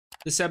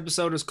This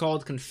episode is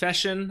called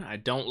Confession. I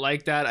don't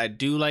like that. I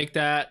do like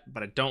that,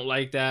 but I don't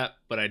like that,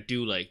 but I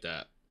do like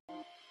that.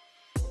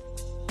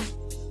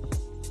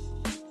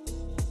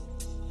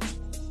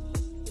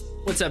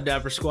 What's up,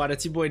 Dapper Squad?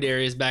 It's your boy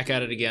Darius back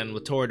at it again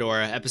with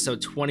Toradora,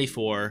 episode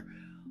 24.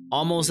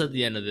 Almost at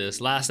the end of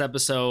this. Last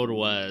episode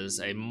was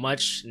a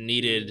much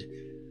needed,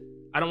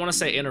 I don't want to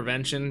say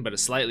intervention, but it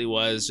slightly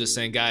was. Just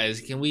saying,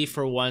 guys, can we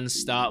for one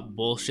stop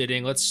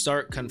bullshitting? Let's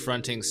start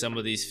confronting some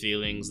of these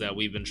feelings that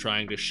we've been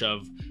trying to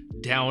shove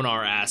down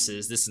our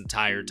asses this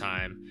entire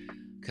time.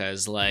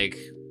 Because, like,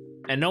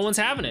 and no one's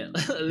having it.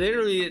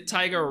 Literally,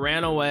 Taiga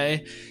ran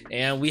away,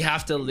 and we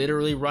have to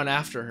literally run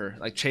after her,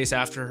 like chase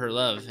after her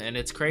love. And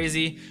it's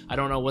crazy. I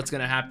don't know what's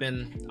gonna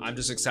happen. I'm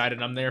just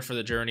excited. I'm there for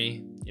the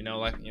journey.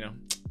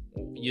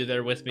 You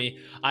there with me.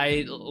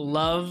 I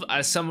love,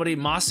 as somebody,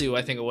 Masu,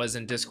 I think it was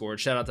in Discord,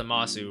 shout out to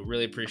Masu,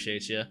 really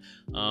appreciate you,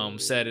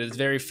 said it's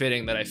very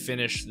fitting that I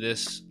finished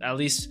this, at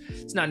least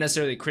it's not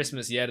necessarily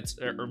Christmas yet, it's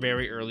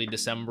very early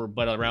December,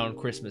 but around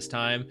Christmas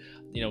time,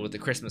 you know, with the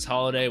Christmas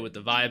holiday, with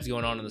the vibes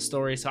going on in the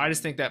story. So I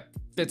just think that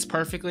fits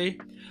perfectly.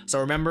 So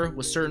remember,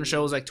 with certain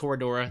shows like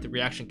Toradora, the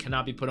reaction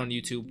cannot be put on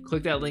YouTube.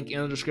 Click that link in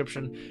the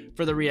description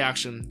for the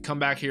reaction. Come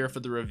back here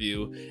for the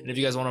review. And if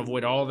you guys want to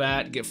avoid all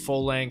that, get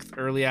full length,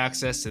 early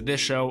access to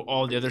this show,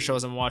 all the other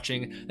shows I'm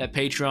watching, that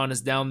Patreon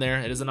is down there.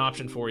 It is an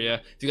option for you.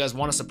 If you guys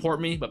want to support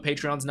me, but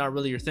Patreon's not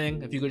really your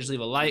thing, if you could just leave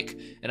a like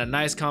and a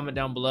nice comment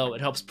down below, it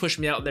helps push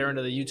me out there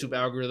into the YouTube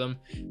algorithm.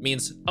 It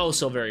means oh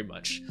so very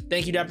much.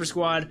 Thank you, Dapper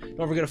Squad.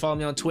 Don't forget to follow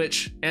me on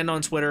Twitch and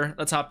on Twitter.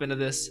 Let's hop into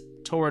this.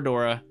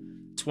 Toradora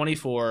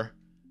 24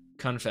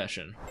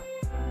 Confession.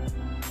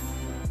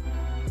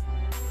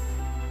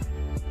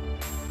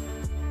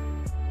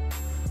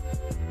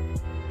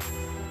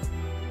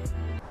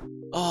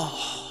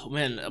 Oh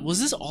man, was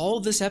this all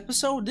this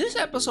episode? This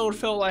episode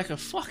felt like a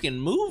fucking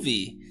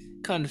movie.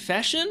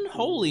 Confession?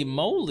 Holy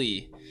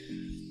moly.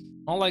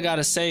 All I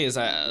gotta say is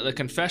the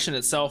confession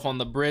itself on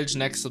the bridge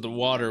next to the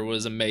water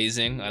was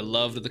amazing. I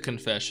loved the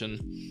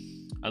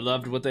confession. I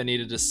loved what they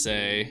needed to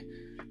say.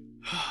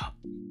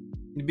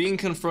 Being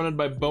confronted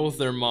by both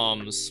their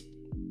moms.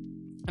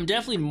 I'm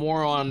definitely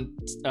more on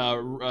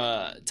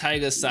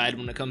Taiga's side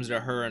when it comes to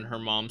her and her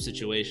mom's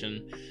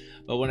situation,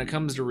 but when it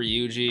comes to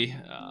Ryūji,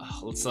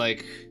 it's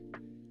like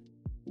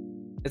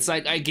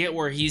I get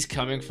where he's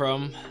coming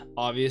from,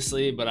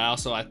 obviously, but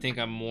I think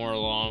I'm more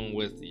along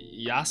with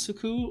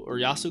Yasuko.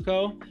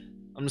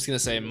 I'm just gonna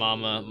say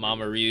Mama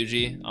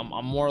Ryūji.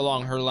 I'm more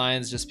along her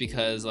lines, just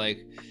because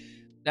like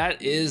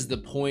that is the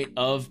point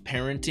of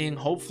parenting.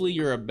 Hopefully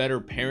you're a better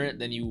parent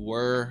than you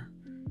were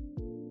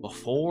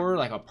before,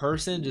 like a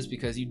person, just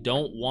because you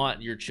don't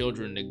want your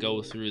children to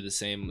go through the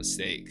same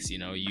mistakes. You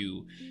know,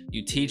 you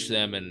teach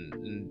them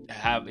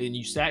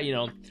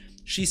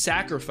she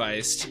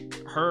sacrificed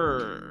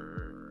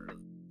her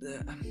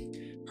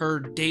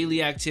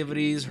daily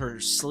activities, her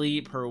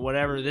sleep, her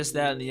whatever, this,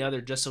 that, and the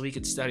other, just so he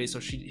could study, so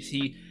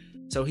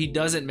he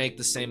doesn't make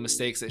the same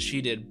mistakes that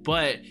she did.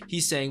 But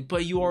he's saying,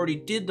 but you already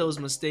did those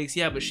mistakes.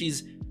 Yeah, but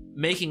she's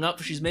making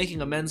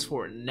amends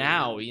for it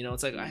now. You know,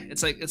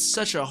 it's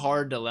such a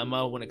hard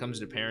dilemma when it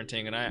comes to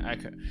parenting. And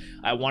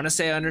I want to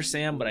say I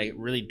understand, but I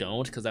really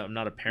don't, because I'm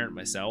not a parent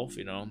myself.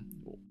 It's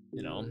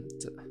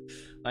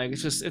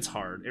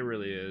hard. It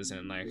really is.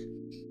 And like,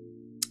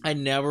 I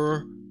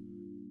never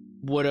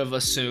would have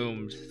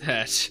assumed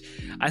that.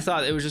 I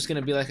thought it was just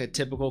gonna be like a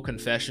typical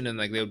confession and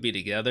like they would be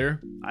together.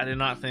 I did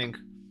not think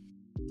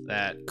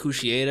that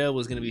Kushieda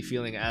was going to be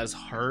feeling as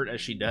hurt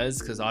as she does,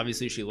 because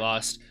obviously she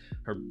lost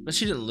her, but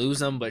she didn't lose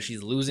them, but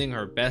she's losing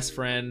her best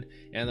friend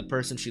and the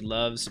person she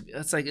loves.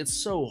 It's like, it's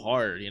so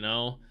hard, you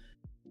know?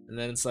 And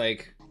then it's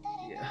like,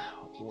 yeah,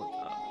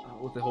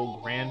 with the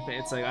whole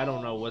it's like, I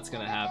don't know what's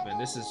going to happen.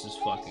 This is just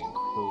fucking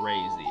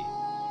crazy.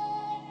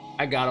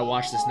 I gotta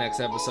watch this next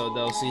episode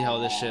though, see how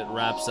this shit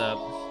wraps up.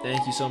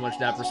 Thank you so much,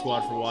 Dapper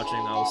Squad, for watching.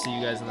 I will see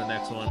you guys in the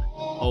next one.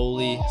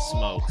 Holy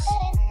smokes.